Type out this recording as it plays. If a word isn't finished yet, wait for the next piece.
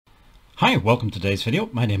Hi, welcome to today's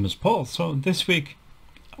video. My name is Paul. So this week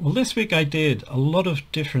I did a lot of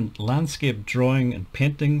different landscape drawing and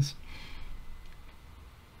paintings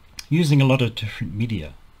using a lot of different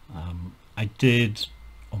media. I did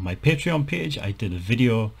on my Patreon page, I did a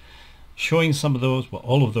video showing some of those, well,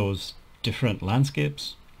 all of those different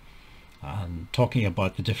landscapes and talking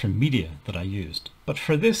about the different media that I used. But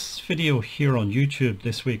for this video here on YouTube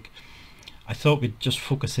this week, I thought we'd just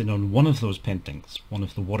focus in on one of those paintings, one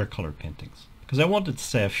of the watercolor paintings, because I wanted to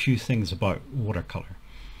say a few things about watercolor.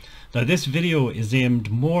 Now this video is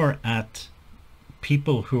aimed more at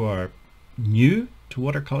people who are new to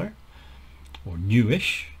watercolor or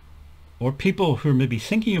newish, or people who are maybe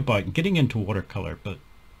thinking about getting into watercolor but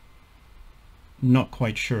not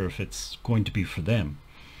quite sure if it's going to be for them.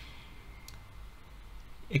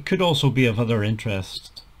 It could also be of other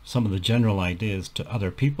interest, some of the general ideas, to other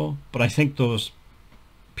people, but I think those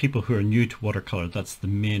people who are new to watercolor, that's the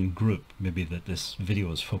main group maybe that this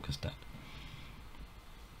video is focused at.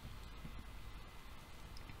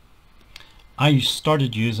 I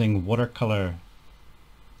started using watercolor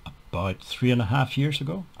about 3.5 years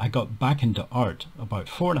ago. I got back into art about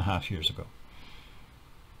 4.5 years ago.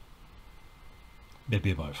 Maybe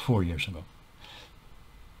about 4 years ago.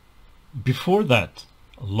 Before that,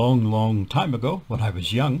 a long time ago, when I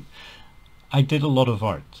was young, I did a lot of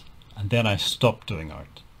art, and then I stopped doing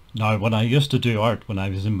art. Now, when I used to do art when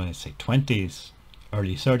I was in my, say, 20s,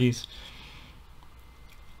 early 30s,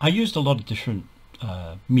 I used a lot of different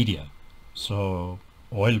media. So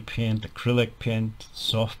oil paint, acrylic paint,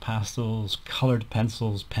 soft pastels, colored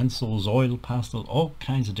pencils, oil pastel, all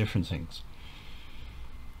kinds of different things.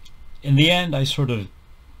 In the end, I sort of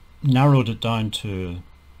narrowed it down to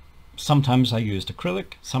sometimes I used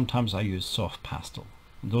acrylic, sometimes I used soft pastel.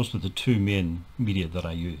 Those were the two main media that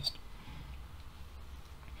I used.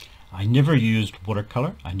 I never used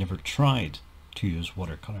watercolor. I never tried to use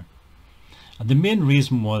watercolor. And the main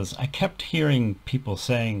reason was I kept hearing people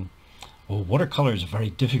saying, oh, watercolor is a very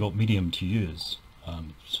difficult medium to use.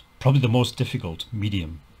 It's probably the most difficult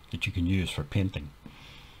medium that you can use for painting.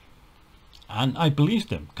 And I believed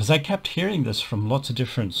them because I kept hearing this from lots of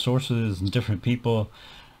different sources and different people.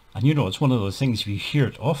 And you know, it's one of those things, if you hear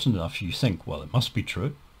it often enough, you think, well, it must be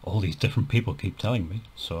true. All these different people keep telling me,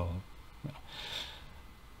 so you know,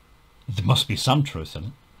 there must be some truth in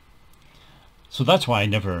it. So that's why I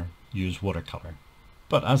never use watercolor.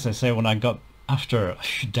 But as I say, when I got, after a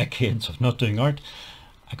few decades of not doing art,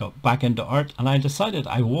 I got back into art, and I decided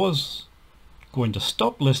I was going to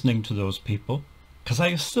stop listening to those people, because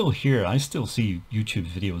I still see YouTube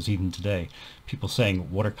videos even today, people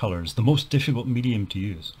saying watercolor is the most difficult medium to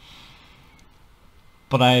use.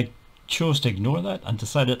 But I chose to ignore that and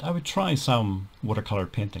decided I would try some watercolor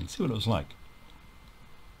painting, see what it was like.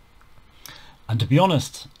 And to be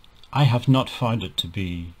honest, I have not found it to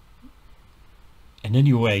be in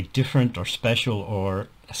any way different or special or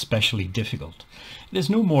especially difficult. It's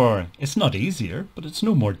not easier, but it's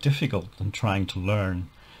no more difficult than trying to learn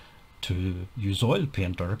to use oil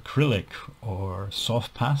paint or acrylic or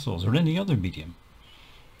soft pastels or any other medium.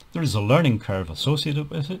 There is a learning curve associated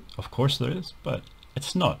with it, of course there is, but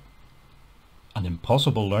it's not an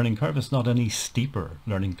impossible learning curve. It's not any steeper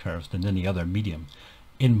learning curve than any other medium,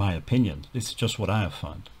 in my opinion. It's just what I have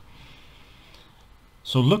found.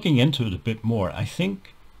 So looking into it a bit more, I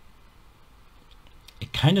think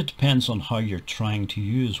it kind of depends on how you're trying to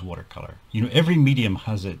use watercolor. You know, every medium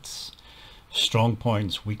has its strong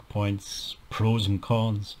points, weak points, pros and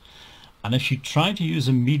cons. And if you try to use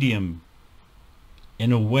a medium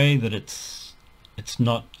in a way that it's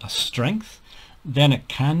not a strength, then it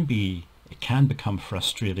can become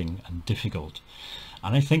frustrating and difficult.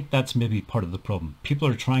 And I think that's maybe part of the problem. People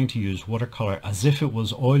are trying to use watercolor as if it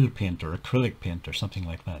was oil paint or acrylic paint or something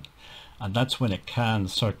like that. And that's when it can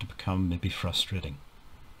start to become maybe frustrating.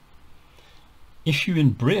 If you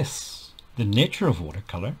embrace the nature of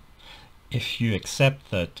watercolor, if you accept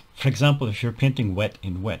that, for example, if you're painting wet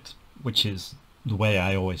in wet, which is the way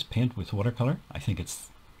I always paint with watercolor, I think it's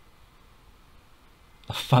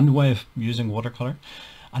a fun way of using watercolor,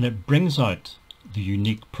 and it brings out the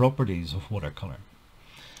unique properties of watercolor.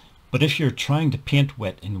 But if you're trying to paint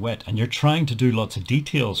wet in wet and you're trying to do lots of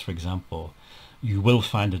details, for example, you will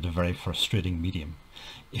find it a very frustrating medium.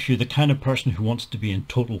 If you're the kind of person who wants to be in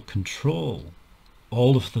total control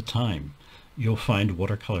all of the time, you'll find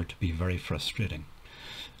watercolor to be very frustrating.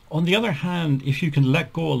 On the other hand, if you can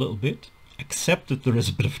let go a little bit, accept that there is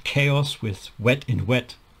a bit of chaos with wet in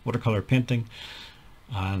wet watercolor painting,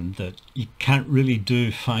 and that you can't really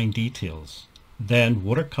do fine details, then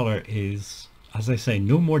watercolor is, as I say,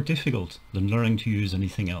 no more difficult than learning to use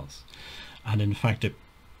anything else. And in fact,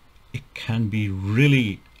 it can be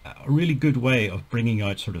really a really good way of bringing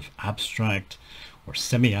out sort of abstract or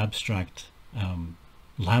semi-abstract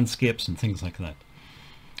landscapes and things like that.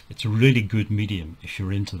 It's a really good medium if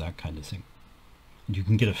you're into that kind of thing. And you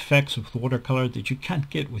can get effects with watercolor that you can't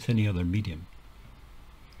get with any other medium.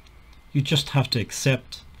 You just have to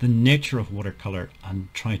accept the nature of watercolor and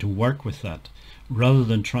try to work with that, rather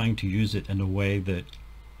than trying to use it in a way that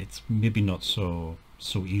it's maybe not so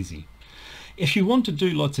easy. If you want to do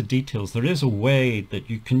lots of details, there is a way that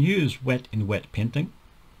you can use wet in wet painting,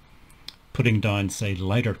 putting down, say,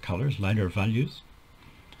 lighter colors, lighter values.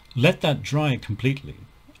 Let that dry completely,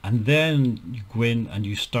 and then you go in and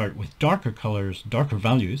you start with darker colors, darker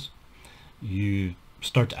values. You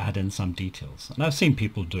start to add in some details, and I've seen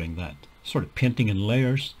people doing that, sort of painting in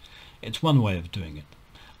layers. It's one way of doing it.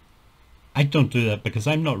 I don't do that because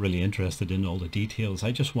I'm not really interested in all the details.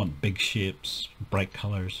 I just want big shapes, bright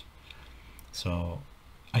colors. So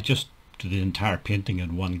I just do the entire painting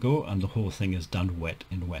in one go, and the whole thing is done wet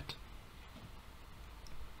in wet.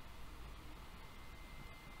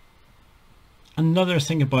 Another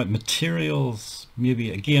thing about materials, maybe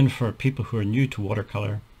again for people who are new to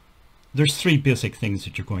watercolor, there's three basic things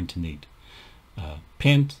that you're going to need: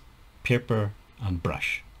 paint, paper, and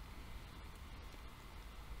brush.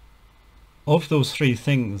 Of those three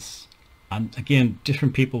things, and again,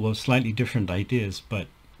 different people will have slightly different ideas, but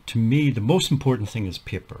to me the most important thing is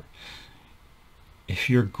paper. If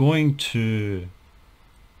you're going to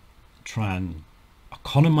try and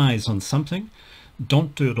economize on something,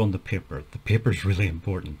 don't do it on the paper. The paper is really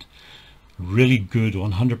important. Really good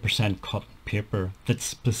 100% cotton paper that's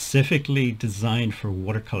specifically designed for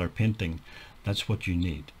watercolor painting, that's what you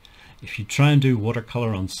need. If you try and do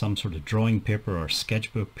watercolor on some sort of drawing paper or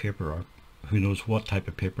sketchbook paper or who knows what type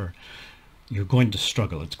of paper, you're going to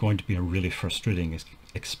struggle. It's going to be a really frustrating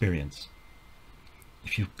experience.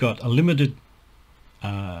 If you've got a limited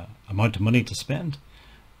amount of money to spend,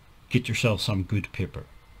 get yourself some good paper.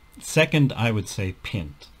 Second, I would say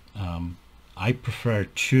paint. I prefer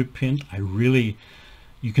tube paint.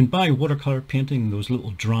 You can buy watercolor painting, those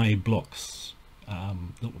little dry blocks,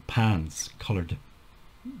 little pans, colored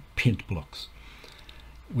paint blocks,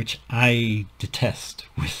 which I detest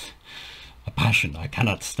with a passion. I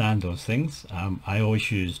cannot stand those things. I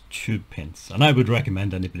always use tube paints, and I would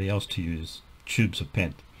recommend anybody else to use tubes of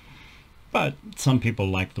paint. But some people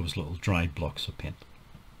like those little dry blocks of paint.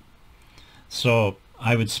 So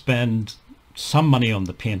I would spend some money on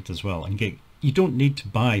the paint as well, and you don't need to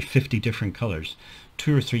buy 50 different colors.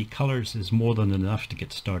 2 or 3 colors is more than enough to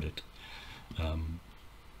get started.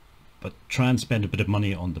 But try and spend a bit of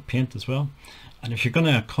money on the paint as well. And if you're going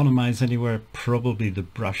to economize anywhere, probably the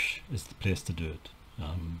brush is the place to do it.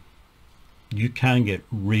 You can get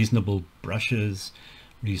reasonable brushes,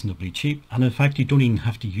 reasonably cheap, and in fact you don't even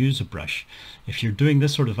have to use a brush. If you're doing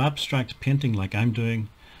this sort of abstract painting like I'm doing,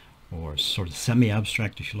 or sort of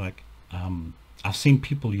semi-abstract if you like, I've seen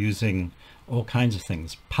people using all kinds of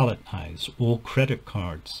things: palette knives, old credit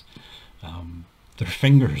cards, their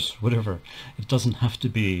fingers, whatever. It doesn't have to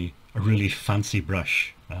be a really fancy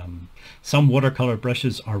brush. Some watercolor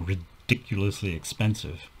brushes are ridiculously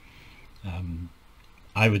expensive.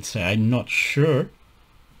 I would say I'm not sure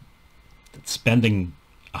that spending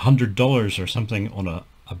 $100 or something on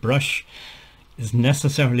a brush is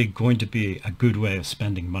necessarily going to be a good way of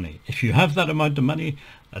spending money. If you have that amount of money,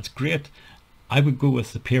 that's great. I would go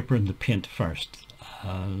with the paper and the paint first.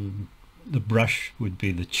 The brush would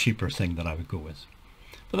be the cheaper thing that I would go with.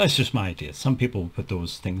 But that's just my idea. Some people put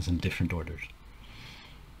those things in different orders.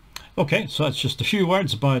 Okay, so that's just a few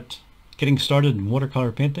words about getting started in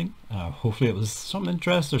watercolor painting. Hopefully it was some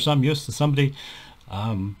interest or some use to somebody.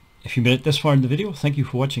 If you made it this far in the video, thank you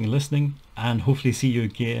for watching and listening, and hopefully see you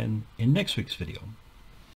again in next week's video.